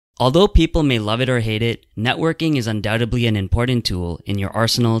Although people may love it or hate it, networking is undoubtedly an important tool in your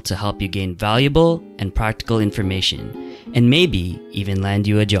arsenal to help you gain valuable and practical information, and maybe even land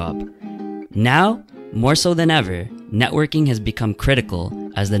you a job. Now, more so than ever, networking has become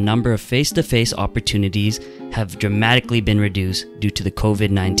critical as the number of face-to-face opportunities have dramatically been reduced due to the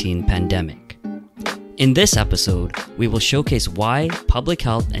COVID-19 pandemic. In this episode, we will showcase why public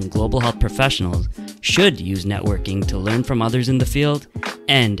health and global health professionals should use networking to learn from others in the field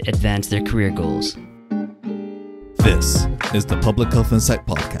and advance their career goals. This is the Public Health Insight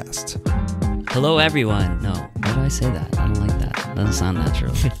Podcast. Hello, everyone. No, why do I say that? I don't like that. It doesn't sound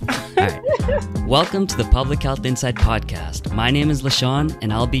natural. All right. Welcome to the Public Health Insight Podcast. My name is LaShawn,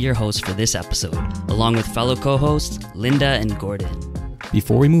 and I'll be your host for this episode, along with fellow co-hosts Linda and Gordon.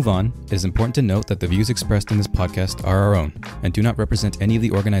 Before we move on, it is important to note that the views expressed in this podcast are our own and do not represent any of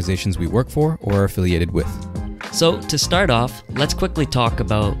the organizations we work for or are affiliated with. So to start off, let's quickly talk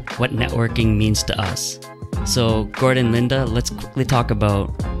about what networking means to us. So Gordon, Linda, let's quickly talk about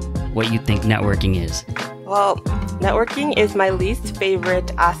what you think networking is. Well, networking is my least favorite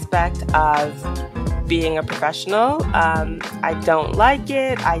aspect of being a professional. I don't like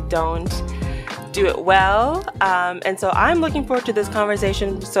it. I don't do it well. And so I'm looking forward to this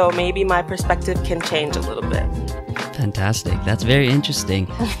conversation so maybe my perspective can change a little bit. Fantastic. That's very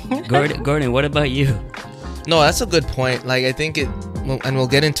interesting. Gordon, what about you? No, that's a good point. I think and we'll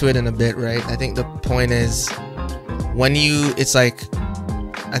get into it in a bit, right? I think the point is I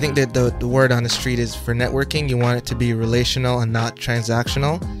think that the word on the street is for networking, you want it to be relational and not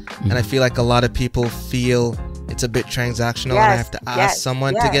transactional. Mm-hmm. And I feel like a lot of people feel it's a bit transactional and I have to ask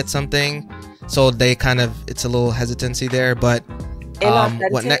someone to get something. So they it's a little hesitancy there, but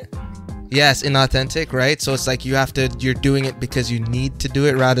inauthentic, right? So it's like you're doing it because you need to do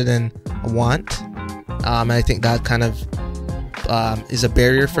it rather than a want. And I think that is a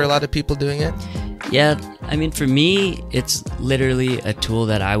barrier for a lot of people doing it. Yeah, I mean, for me, it's literally a tool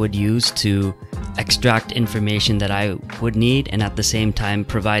that I would use to extract information that I would need and at the same time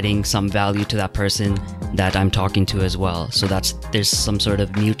providing some value to that person that I'm talking to as well. So there's some sort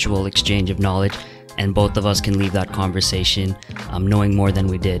of mutual exchange of knowledge and both of us can leave that conversation knowing more than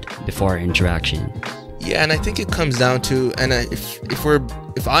we did before our interaction. Yeah, and I think it comes down to, and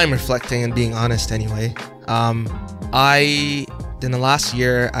if I'm reflecting and being honest anyway, in the last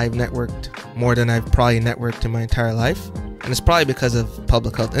year, I've networked more than I've probably networked in my entire life. And it's probably because of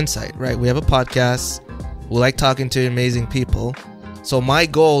Public Health Insight, right? We have a podcast. We like talking to amazing people. So my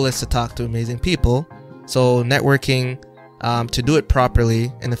goal is to talk to amazing people. So networking, to do it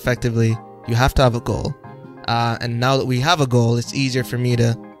properly and effectively, you have to have a goal. And now that we have a goal, it's easier for me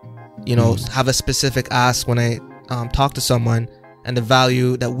to, have a specific ask when I talk to someone. And the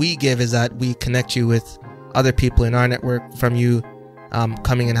value that we give is that we connect you with other people in our network from you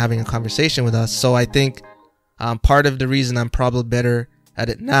coming and having a conversation with us. So I think part of the reason I'm probably better at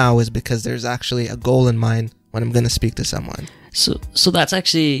it now is because there's actually a goal in mind when I'm going to speak to someone. So that's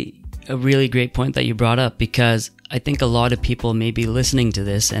actually a really great point that you brought up, because I think a lot of people may be listening to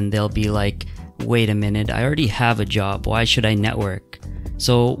this and they'll be like, wait a minute, I already have a job. Why should I network?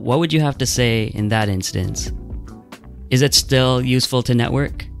 So what would you have to say in that instance? Is it still useful to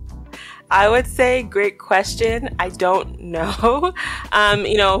network? I would say great question. I don't know.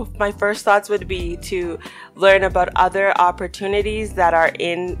 My first thoughts would be to learn about other opportunities that are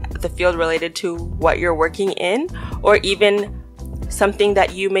in the field related to what you're working in, or even something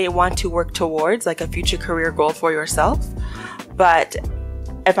that you may want to work towards, like a future career goal for yourself. But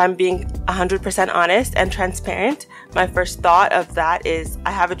if I'm being 100% honest and transparent, my first thought of that is,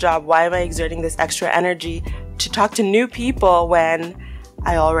 I have a job. Why am I exerting this extra energy to talk to new people when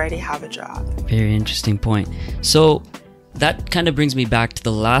I already have a job? Very interesting point. So that kind of brings me back to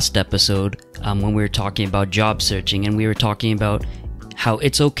the last episode when we were talking about job searching, and we were talking about how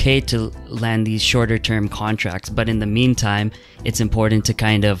it's okay to land these shorter term contracts, but in the meantime, it's important to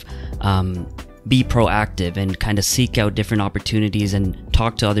kind of be proactive and kind of seek out different opportunities and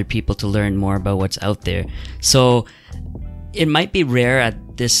talk to other people to learn more about what's out there. So it might be rare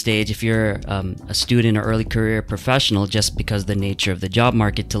at this stage if you're a student or early career professional, just because of the nature of the job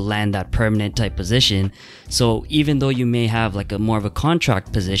market, to land that permanent type position. So even though you may have like a more of a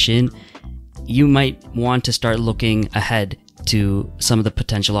contract position, you might want to start looking ahead to some of the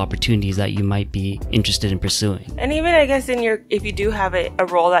potential opportunities that you might be interested in pursuing. And even I guess if you do have a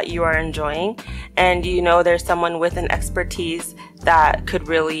role that you are enjoying and there's someone with an expertise that could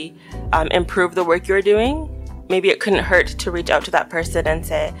really improve the work you're doing, maybe it couldn't hurt to reach out to that person and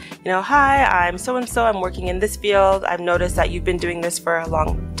say, hi, I'm so-and-so, I'm working in this field. I've noticed that you've been doing this for a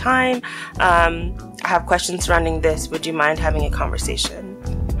long time. I have questions surrounding this. Would you mind having a conversation?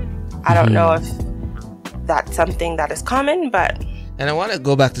 I don't know if that's something that is common, but... And I want to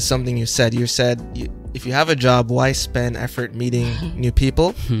go back to something you said. You said if you have a job, why spend effort meeting new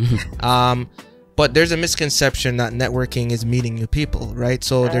people? But there's a misconception that networking is meeting new people, right?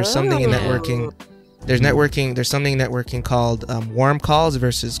 So there's something in networking. There's something in networking called warm calls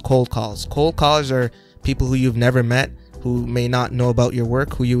versus cold calls. Cold calls are people who you've never met, who may not know about your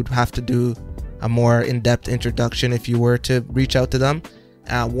work, who you would have to do a more in-depth introduction if you were to reach out to them.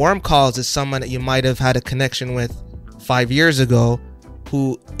 Warm calls is someone that you might have had a connection with 5 years ago,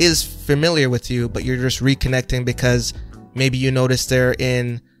 who is familiar with you, but you're just reconnecting because maybe you notice they're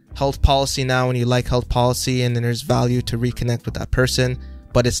in health policy now and you like health policy, and then there's value to reconnect with that person.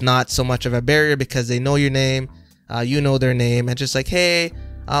 But it's not so much of a barrier because they know your name, you know their name, and just like, hey,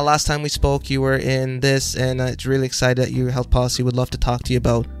 last time we spoke you were in this, and it's really excited that your health policy, would love to talk to you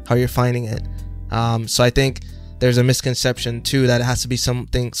about how you're finding it. So I think there's a misconception too that it has to be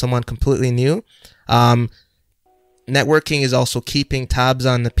someone completely new. Networking is also keeping tabs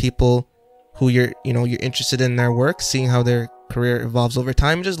on the people who you're interested in their work, seeing how their career evolves over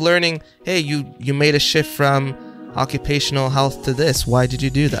time, just learning, hey, you made a shift from occupational health to this. Why did you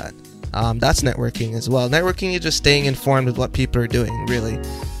do that? That's networking as well. Networking is just staying informed with what people are doing, really.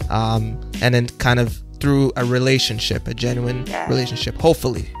 And then kind of through a relationship, a genuine relationship,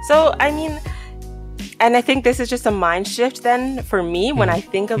 hopefully. So, I mean, and I think this is just a mind shift then for me when I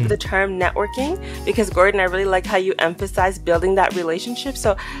think of the term networking, because Gordon, I really like how you emphasize building that relationship.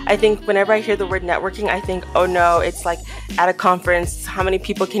 So I think whenever I hear the word networking, I think, oh no, it's like at a conference, how many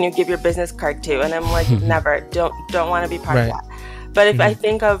people can you give your business card to? And I'm like, never, don't want to be part of that. But if I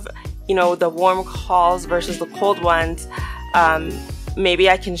think of, the warm calls versus the cold ones, maybe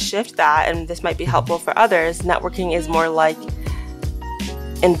I can shift that, and this might be helpful for others. Networking is more like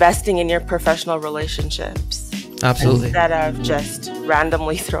investing in your professional relationships. Absolutely. Instead of just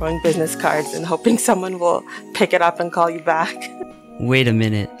randomly throwing business cards and hoping someone will pick it up and call you back. Wait a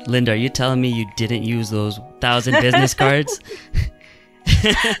minute. Linda, are you telling me you didn't use those 1,000 business cards?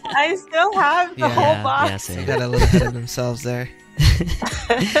 I still have the whole box. They got a little ahead of themselves there.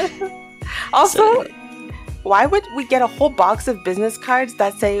 Also, why would we get a whole box of business cards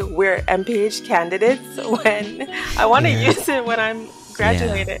that say we're MPH candidates when I want to use it when I'm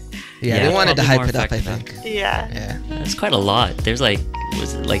graduated? Yeah, they wanted to hype it up, I think. Yeah. That's quite a lot. There's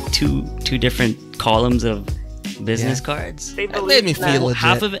was it like two different columns of business cards? That made me feel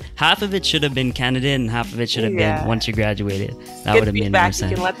legit. Half of it should have been candidate, and half of it should have been once you graduated. That would have made more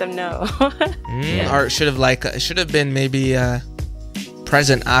sense. You can let them know. Or it should have been maybe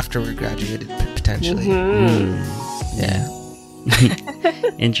present after we graduated, potentially. Yeah.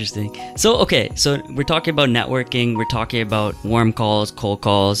 Interesting. So we're talking about networking, we're talking about warm calls, cold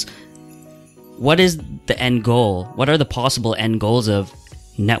calls. What is the end goal? What are the possible end goals of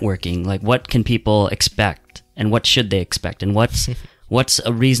networking? Like, what can people expect, and what should they expect, and what's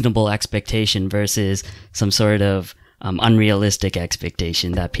a reasonable expectation versus some sort of unrealistic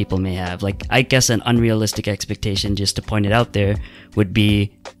expectation that people may have? Like, I guess an unrealistic expectation, just to point it out there, would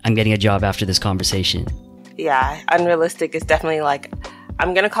be, I'm getting a job after this conversation. Yeah, unrealistic is definitely like,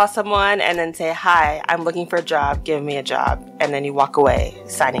 I'm going to call someone and then say, hi, I'm looking for a job, give me a job. And then you walk away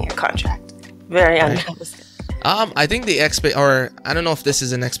signing a contract. Very unrealistic. I think I don't know if this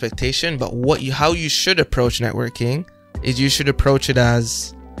is an expectation, but how you should approach networking is you should approach it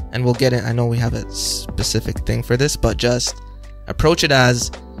as, and we'll get it, I know we have a specific thing for this, but just approach it as,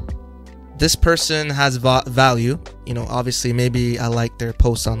 this person has value. Obviously, maybe I like their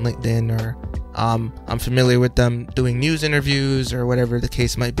posts on LinkedIn, or I'm familiar with them doing news interviews, or whatever the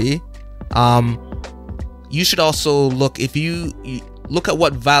case might be. You should also look at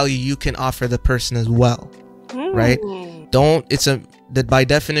what value you can offer the person as well, right? By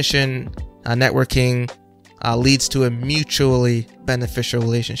definition, networking leads to a mutually beneficial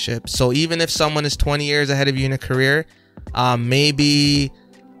relationship. So even if someone is 20 years ahead of you in a career, maybe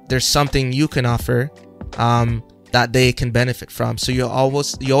there's something you can offer that they can benefit from. So you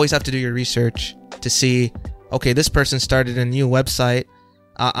always have to do your research to see, okay, this person started a new website.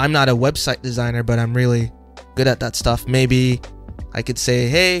 I'm not a website designer, but I'm really good at that stuff. Maybe I could say,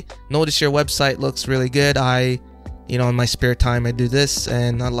 hey, notice your website looks really good. In my spare time, I do this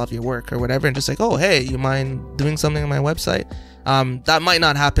and I love your work, or whatever. And just like, oh, hey, you mind doing something on my website? That might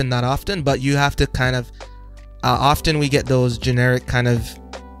not happen that often, but you have to kind of, often we get those generic kind of,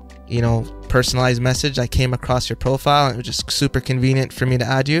 personalized message. I came across your profile and it was just super convenient for me to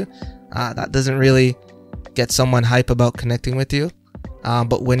add you. That doesn't really get someone hype about connecting with you.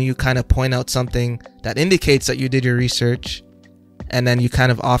 But when you kind of point out something that indicates that you did your research, and then you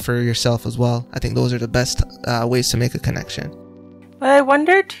kind of offer yourself as well, I think those are the best ways to make a connection. But I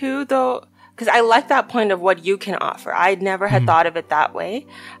wonder too, though, because I like that point of what you can offer. I never had thought of it that way.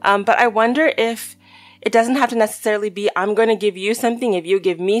 But I wonder if it doesn't have to necessarily be, I'm going to give you something if you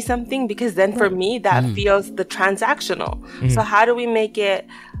give me something, because then for me, that feels the transactional. So how do we make it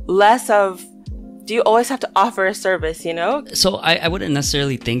less of, do you always have to offer a service, you know? So I wouldn't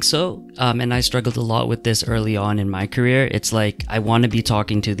necessarily think so. And I struggled a lot with this early on in my career. It's like, I want to be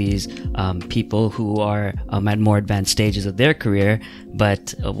talking to these people who are at more advanced stages of their career,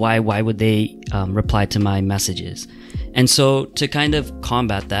 but why would they reply to my messages? And so to kind of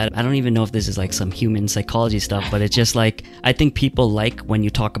combat that, I don't even know if this is like some human psychology stuff, but it's just like, I think people like when you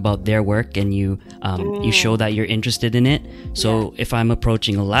talk about their work and you show that you're interested in it. So if I'm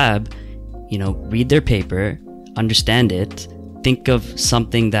approaching a lab, you know, read their paper, understand it, think of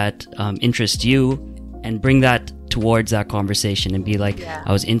something that interests you, and bring that towards that conversation and be like,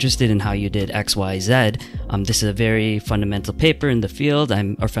 I was interested in how you did X, Y, Z. This is a very fundamental paper in the field,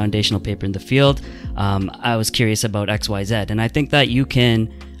 or foundational paper in the field. I was curious about X, Y, Z. And I think that you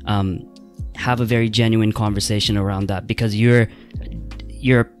can have a very genuine conversation around that, because you're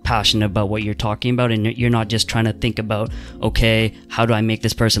passionate about what you're talking about, and you're not just trying to think about, okay, how do I make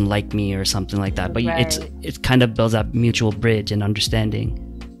this person like me or something like that. But it kind of builds that mutual bridge and understanding.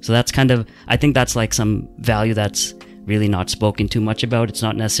 So that's kind of, I think that's like some value that's really not spoken too much about. It's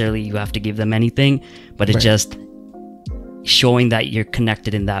not necessarily you have to give them anything, but it's just showing that you're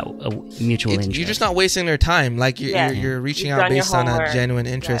connected in that mutual interest. You're just not wasting their time. Like you're reaching out based on a genuine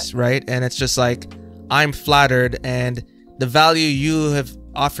interest, right? And it's just like, I'm flattered, and the value you have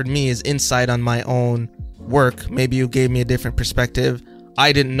offered me is insight on my own work. Maybe you gave me a different perspective.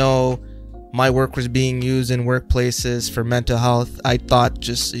 I didn't know my work was being used in workplaces for mental health. I thought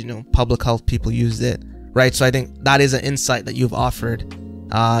just, public health people used it, right? So I think that is an insight that you've offered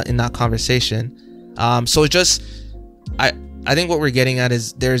in that conversation. So it just, I think what we're getting at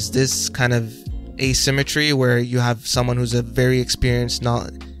is there's this kind of asymmetry where you have someone who's a very experienced,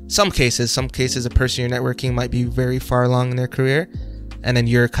 some cases a person you're networking might be very far along in their career, and then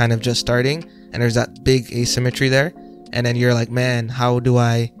you're kind of just starting, and there's that big asymmetry there. And then you're like, man, how do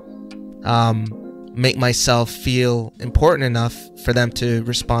I make myself feel important enough for them to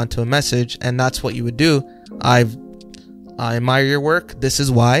respond to a message? And that's what you would do. I admire your work. This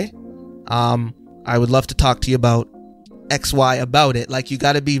is why. I would love to talk to you about XY about it. Like, you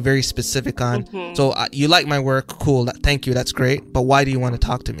got to be very specific on, so you like my work, cool, thank you, that's great, but why do you want to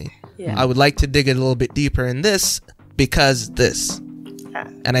talk to me? I would like to dig a little bit deeper in this, because this.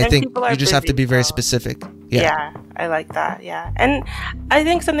 And I think you just have to be very specific. Yeah, I like that. Yeah. And I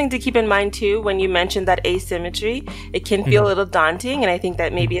think something to keep in mind too, when you mentioned that asymmetry, it can feel a little daunting, and I think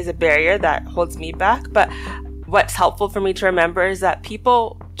that maybe is a barrier that holds me back. But what's helpful for me to remember is that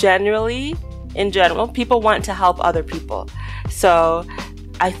people in general, people want to help other people. So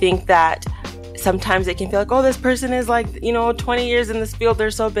I think that sometimes it can feel like, oh, this person is like, 20 years in this field,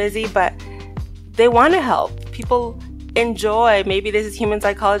 they're so busy, but they want to help. People enjoy, maybe this is human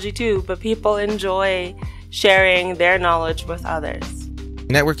psychology too, but people enjoy sharing their knowledge with others.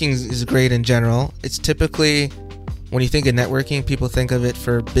 Networking is great in general. It's typically, when you think of networking, people think of it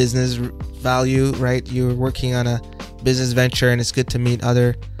for business value, right? You're working on a business venture, and it's good to meet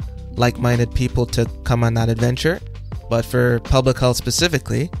other like-minded people to come on that adventure. But for public health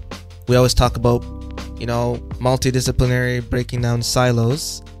specifically, we always talk about, multidisciplinary, breaking down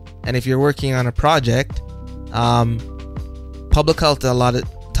silos. And if you're working on a project, public health a lot of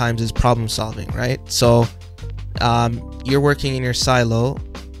times is problem solving, right? So you're working in your silo,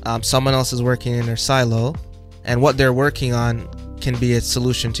 someone else is working in their silo, and what they're working on can be a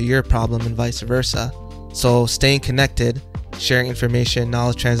solution to your problem, and vice versa. So staying connected, sharing information,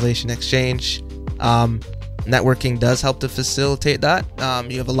 knowledge translation, exchange, networking does help to facilitate that.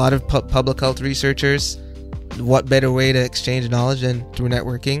 You have a lot of public health researchers. What better way to exchange knowledge than through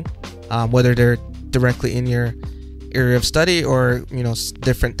networking, whether they're directly in your area of study or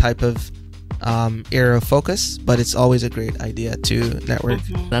different type of area of focus, but it's always a great idea to network.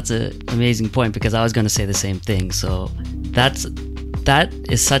 That's an amazing point, because I was going to say the same thing. So that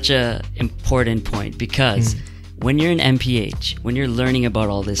is such a important point, because when you're in MPH, when you're learning about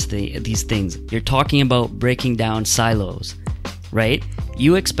all these things, you're talking about breaking down silos, right?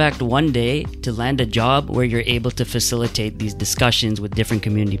 You expect one day to land a job where you're able to facilitate these discussions with different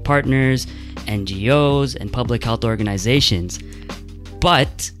community partners, NGOs, and public health organizations.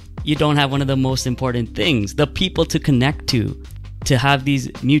 But you don't have one of the most important things, the people to connect to have these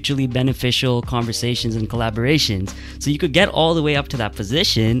mutually beneficial conversations and collaborations. So you could get all the way up to that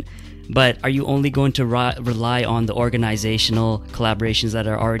position, But are you only going to rely on the organizational collaborations that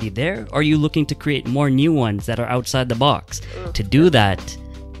are already there? Or are you looking to create more new ones that are outside the box? To do that,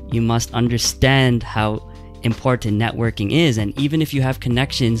 you must understand how important networking is. And even if you have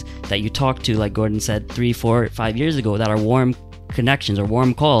connections that you talk to, like Gordon said 3, 4, 5 years ago, that are warm connections or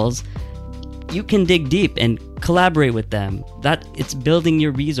warm calls, you can dig deep and collaborate with them. That it's building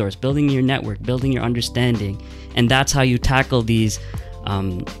your resource, building your network, building your understanding. And that's how you tackle these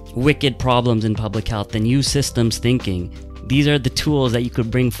wicked problems in public health and use systems thinking. These are the tools that you could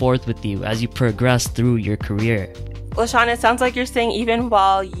bring forth with you as you progress through your career. Well, Sean, it sounds like you're saying even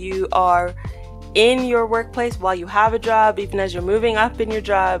while you are in your workplace, while you have a job, even as you're moving up in your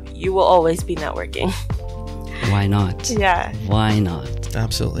job, you will always be networking. Why not? Yeah. Why not?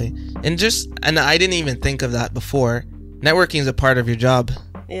 Absolutely. And I didn't even think of that before. Networking is a part of your job.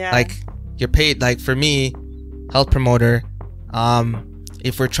 Yeah. Like, you're paid. Like, for me, health promoter,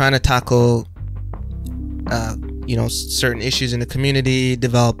 if we're trying to tackle certain issues in the community,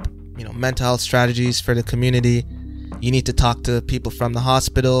 develop mental health strategies for the community, you need to talk to people from the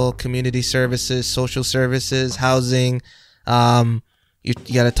hospital, community services, social services, housing. You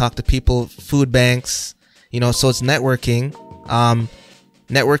got to talk to people, food banks, so it's networking.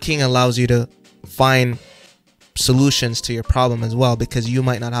 Networking allows you to find solutions to your problem as well, because you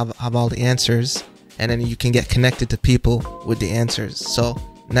might not have all the answers, and then you can get connected to people with the answers. So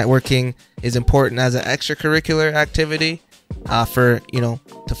networking is important as an extracurricular activity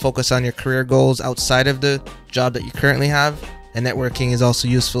to focus on your career goals outside of the job that you currently have. And networking is also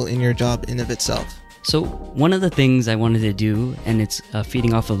useful in your job in of itself. So one of the things I wanted to do, and it's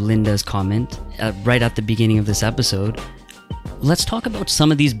feeding off of Linda's comment right at the beginning of this episode, let's talk about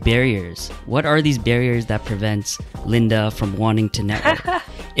some of these barriers. What are these barriers that prevents Linda from wanting to network?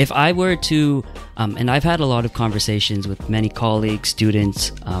 If I were to, and I've had a lot of conversations with many colleagues,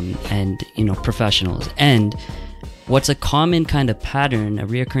 students, and professionals, and what's a common kind of pattern, a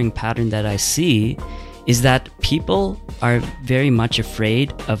reoccurring pattern that I see, is that people are very much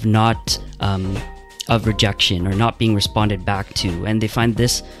afraid of of rejection or not being responded back to, and they find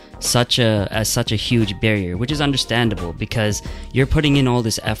this such a huge barrier, which is understandable because you're putting in all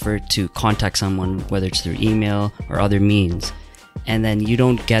this effort to contact someone, whether it's through email or other means, and then you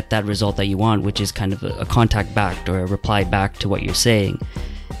don't get that result that you want, which is kind of a contact back or a reply back to what you're saying.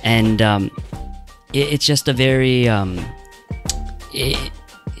 And it's just a very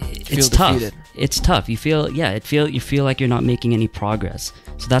it's tough. Defeated. It's tough. You feel like you're not making any progress.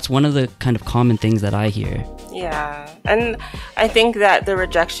 So that's one of the kind of common things that I hear. Yeah, and I think that the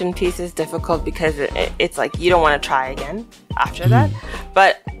rejection piece is difficult because it's like you don't want to try again after that.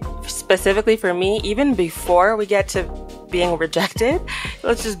 But specifically for me, even before we get to being rejected,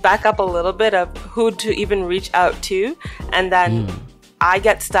 let's just back up a little bit of who to even reach out to. And then I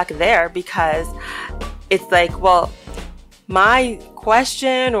get stuck there because it's like, well, my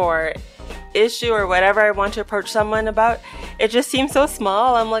question or issue or whatever I want to approach someone about, it just seems so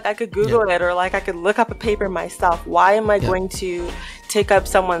small. I'm like, I could Google it, or like I could look up a paper myself. Why am I going to take up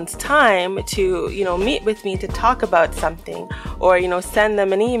someone's time to, meet with me to talk about something, or, send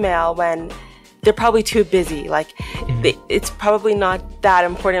them an email when they're probably too busy? Like, it's probably not that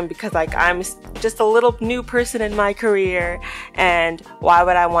important because, like, I'm just a little new person in my career, and why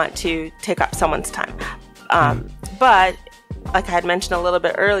would I want to take up someone's time? But like I had mentioned a little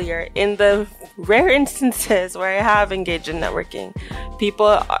bit earlier, in the rare instances where I have engaged in networking,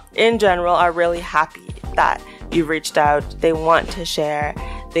 people in general are really happy that you've reached out. They want to share.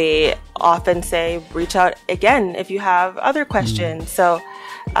 They often say, reach out again if you have other questions. So,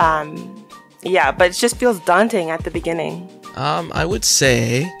 but it just feels daunting at the beginning. I would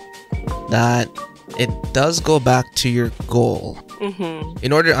say that it does go back to your goal.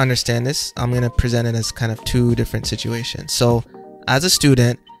 In order to understand this, I'm going to present it as kind of two different situations. So as a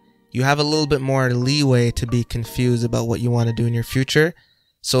student, you have a little bit more leeway to be confused about what you want to do in your future.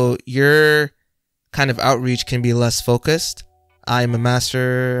 So your kind of outreach can be less focused. I'm a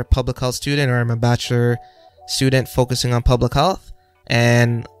master public health student, or I'm a bachelor student focusing on public health.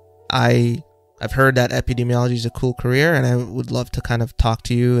 And I've heard that epidemiology is a cool career, and I would love to kind of talk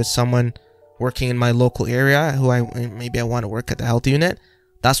to you as someone working in my local area who I want to work at the health unit.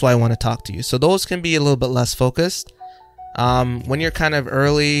 That's why I want to talk to you. So those can be a little bit less focused. When you're kind of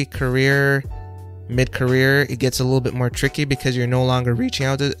early career, mid-career, it gets a little bit more tricky because you're no longer reaching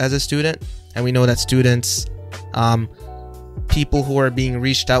out as a student. And we know that students, people who are being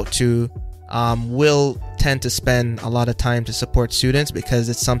reached out to, will tend to spend a lot of time to support students because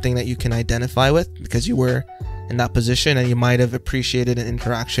it's something that you can identify with because you were in that position and you might have appreciated an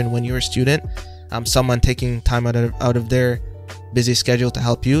interaction when you were a student. Someone taking time out of their busy schedule to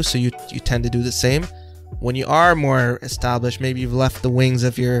help you, so you tend to do the same. When you are more established, maybe you've left the wings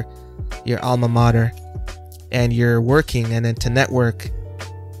of your alma mater and you're working, and then to network,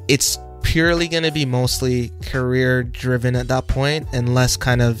 it's purely going to be mostly career driven at that point, and less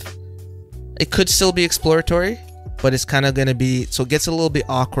kind of, it could still be exploratory, but it's kind of going to be, so it gets a little bit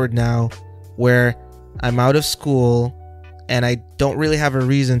awkward now where I'm out of school and I don't really have a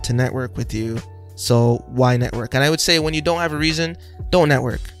reason to network with you. So why network? And I would say when you don't have a reason, don't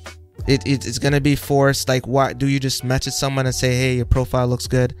network. It's going to be forced. Like, why do you just message someone and say, hey, your profile looks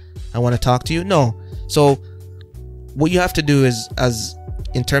good, I want to talk to you? No. So what you have to do is, as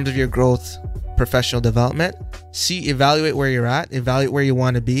in terms of your growth, professional development, evaluate where you're at, evaluate where you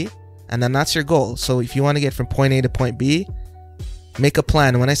want to be, and then that's your goal. So if you want to get from point A to point B, make a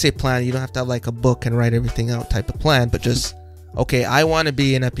plan. When I say plan, you don't have to have like a book and write everything out type of plan, but just, okay, I want to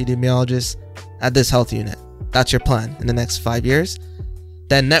be an epidemiologist at this health unit. That's your plan in the next 5 years.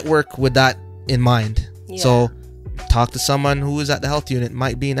 Then network with that in mind. Yeah. So talk to someone who is at the health unit.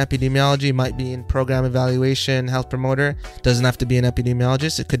 Might be in epidemiology, might be in program evaluation, health promoter. Doesn't have to be an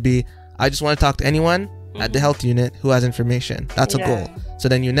epidemiologist. It could be, I just want to talk to anyone at the health unit who has information. That's a goal. So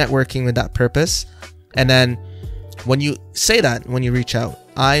then you're networking with that purpose. And then when you say that, when you reach out,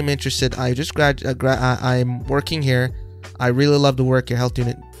 I'm interested, I just I'm working here, I really love the work your health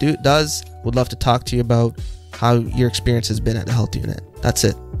unit does, would love to talk to you about how your experience has been at the health unit. That's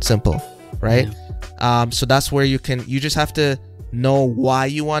it. Simple, right? Yeah. So that's where you just have to know why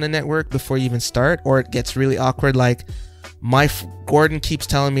you want to network before you even start, or it gets really awkward. Like, Gordon keeps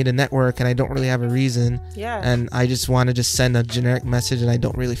telling me to network and I don't really have a reason. Yeah. And I just want to just send a generic message and I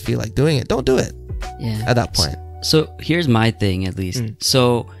don't really feel like doing it. Don't do it. Yeah. At that point. So here's my thing, at least.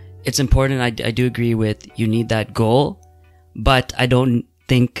 So it's important. I do agree with, you need that goal, but I don't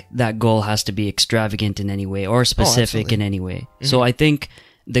think that goal has to be extravagant in any way or specific in any way. So I think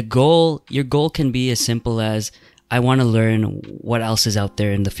your goal can be as simple as, I want to learn what else is out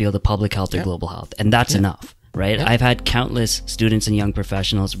there in the field of public health or global health. And that's enough, right? I've had countless students and young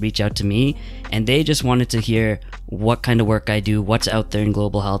professionals reach out to me, and they just wanted to hear what kind of work I do, what's out there in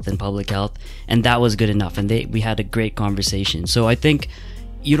global health and public health. And that was good enough. And we had a great conversation. So I think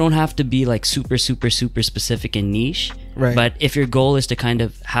you don't have to be like super, super, super specific and niche. Right. But if your goal is to kind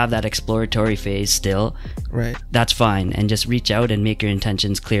of have that exploratory phase still, right, that's fine. And just reach out and make your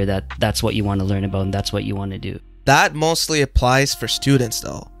intentions clear that that's what you want to learn about and that's what you want to do. That mostly applies for students,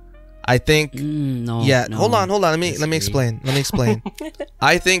 though. I think. Hold on. Let me explain.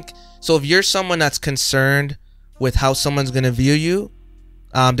 I think so. If you're someone that's concerned with how someone's going to view you,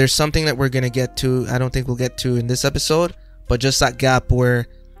 there's something that we're going to get to. I don't think we'll get to in this episode, but just that gap where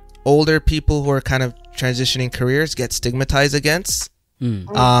older people who are kind of transitioning careers get stigmatized against,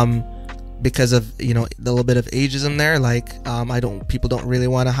 because of, a little bit of ageism there. Like, people don't really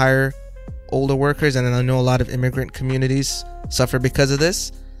want to hire older workers, and then I know a lot of immigrant communities suffer because of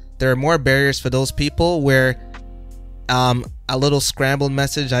this. There are more barriers for those people where a little scrambled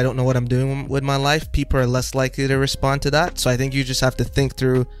message, I don't know what I'm doing with my life, people are less likely to respond to that. So I think you just have to think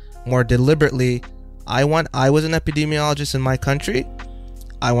through more deliberately. I was an epidemiologist in my country,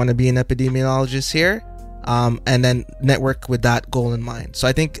 I want to be an epidemiologist here, and then network with that goal in mind. So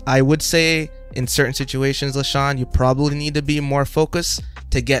I think I would say in certain situations, LaShawn, you probably need to be more focused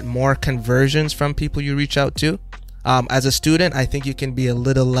to get more conversions from people you reach out to. As a student, I think you can be a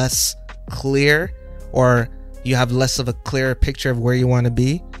little less clear, or you have less of a clearer picture of where you want to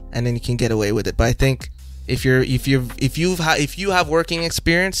be, and then you can get away with it. But I think if you have working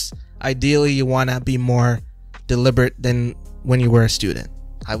experience, ideally you want to be more deliberate than when you were a student.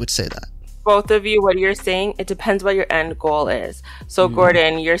 I would say that. Both of you, what you're saying, it depends what your end goal is. So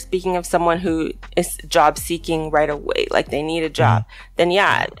Gordon, you're speaking of someone who is job seeking right away, like they need a job. Then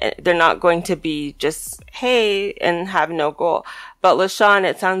they're not going to be just, hey, and have no goal. But LaShawn,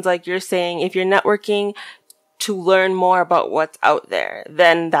 it sounds like you're saying if you're networking to learn more about what's out there,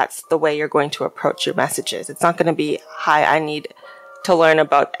 then that's the way you're going to approach your messages. It's not going to be, hi, I need to learn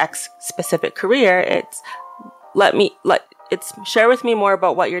about X specific career. It's it's share with me more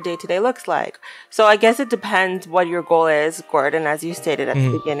about what your day-to-day looks like. So I guess it depends what your goal is, Gordon, as you stated at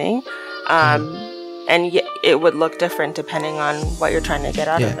the beginning. And it would look different depending on what you're trying to get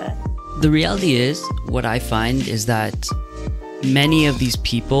out of it. The reality is, what I find is that many of these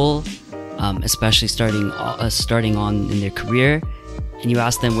people, especially starting on in their career, and you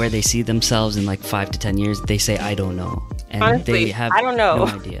ask them where they see themselves in like 5 to 10 years, they say, I don't know. And honestly, they have I don't know. no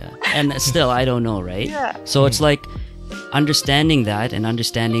idea. And still, I don't know, right? Yeah. So it's like understanding that, and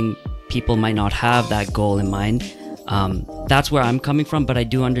understanding people might not have that goal in mind. That's where I'm coming from, but I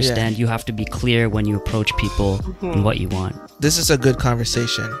do understand you have to be clear when you approach people and what you want. This is a good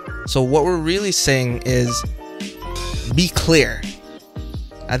conversation. So what we're really saying is be clear.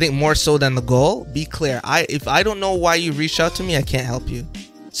 I think more so than the goal, be clear. If I don't know why you reached out to me, I can't help you.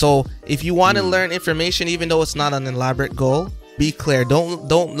 So if you want to learn information, even though it's not an elaborate goal, be clear.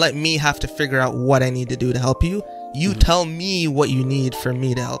 Don't let me have to figure out what I need to do to help you. You tell me what you need for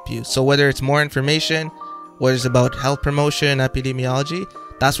me to help you. So whether it's more information, whether it's about health promotion, epidemiology,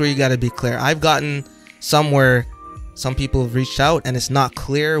 that's where you got to be clear. I've gotten somewhere some people have reached out and it's not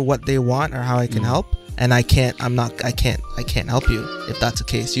clear what they want or how I can help, and I can't help you if that's the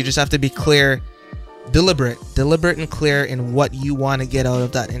case. You just have to be clear, deliberate and clear in what you want to get out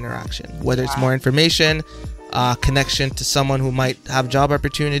of that interaction, whether it's more information, connection to someone who might have job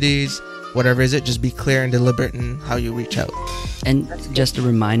opportunities, whatever is it. Just be clear and deliberate in how you reach out. And just a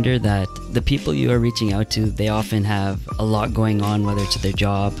reminder that the people you are reaching out to, they often have a lot going on, whether it's their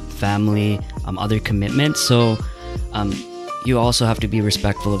job, family, other commitments. So you also have to be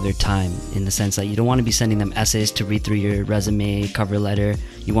respectful of their time, in the sense that you don't want to be sending them essays to read through your resume, cover letter.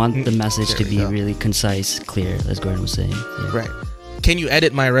 You want the message to be really concise, clear, as Gordon was saying. Yeah. Right. Can you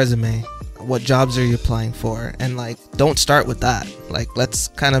edit my resume? What jobs are you applying for? And don't start with that. Let's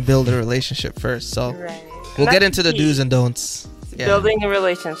kind of build a relationship first. So we'll get into the do's and don'ts. Building a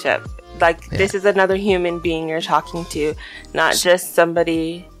relationship. This is another human being you're talking to, not just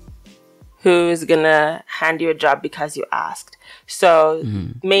somebody who's gonna hand you a job because you asked. So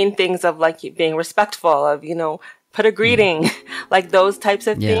main things of being respectful, of put a greeting, those types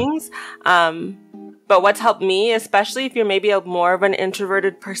of things. But what's helped me, especially if you're maybe more of an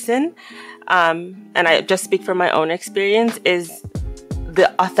introverted person, and I just speak from my own experience, is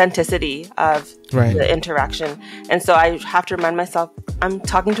the authenticity of the interaction. And so I have to remind myself, I'm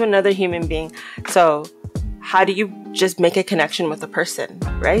talking to another human being. So how do you just make a connection with a person,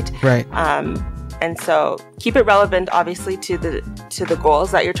 right? Right. And so keep it relevant, obviously, to the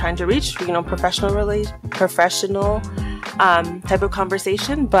goals that you're trying to reach. Professional type of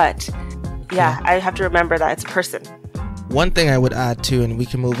conversation. But I have to remember that it's a person. One thing I would add too, and we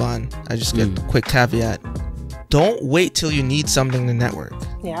can move on. I just get a quick caveat. Don't wait till you need something to network.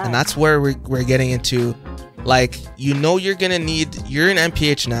 Yeah. And that's where we're getting into, you're gonna need. You're in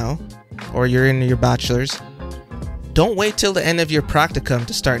MPH now, or you're in your bachelor's. Don't wait till the end of your practicum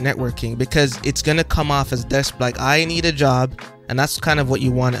to start networking, because it's going to come off as desperate, I need a job, and that's kind of what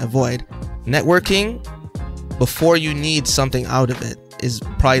you want to avoid. Networking before you need something out of it is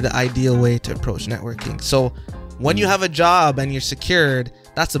probably the ideal way to approach networking. So when you have a job and you're secured,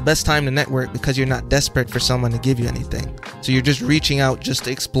 that's the best time to network, because you're not desperate for someone to give you anything. So you're just reaching out just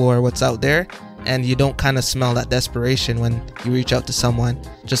to explore what's out there, and you don't kind of smell that desperation when you reach out to someone.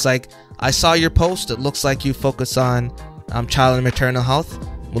 Just I saw your post. It looks like you focus on child and maternal health.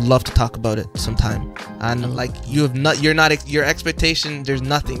 Would love to talk about it sometime. And your expectation, there's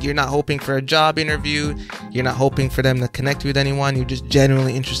nothing. You're not hoping for a job interview. You're not hoping for them to connect with anyone. You're just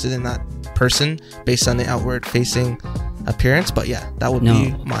genuinely interested in that person based on the outward facing appearance. But that would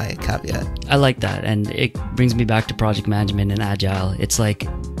be my caveat. I like that. And it brings me back to project management and agile. It's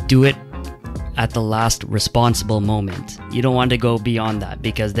do it at the last responsible moment. You don't want to go beyond that,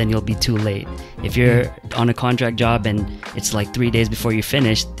 because then you'll be too late. If you're on a contract job and it's 3 days before you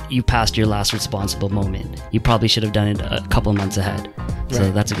finish, you passed your last responsible moment. You probably should have done it a couple months ahead.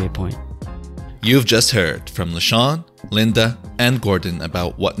 So that's a great point. You've just heard from LaShawn, Linda, and Gordon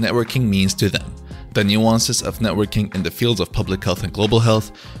about what networking means to them, the nuances of networking in the fields of public health and global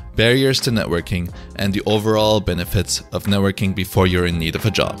health, barriers to networking, and the overall benefits of networking before you're in need of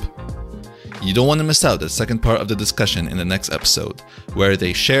a job. You don't want to miss out the second part of the discussion in the next episode, where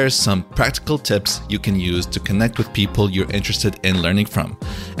they share some practical tips you can use to connect with people you're interested in learning from,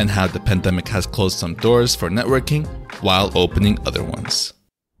 and how the pandemic has closed some doors for networking while opening other ones.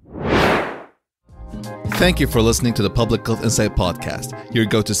 Thank you for listening to the Public Health Insight Podcast, your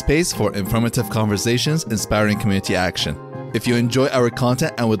go-to space for informative conversations, inspiring community action. If you enjoy our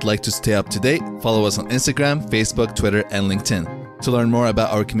content and would like to stay up to date, follow us on Instagram, Facebook, Twitter, and LinkedIn. To learn more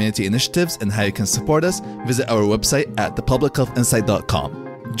about our community initiatives and how you can support us, visit our website at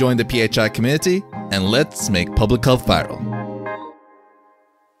thepublichealthinsight.com. Join the PHI community, and let's make public health viral.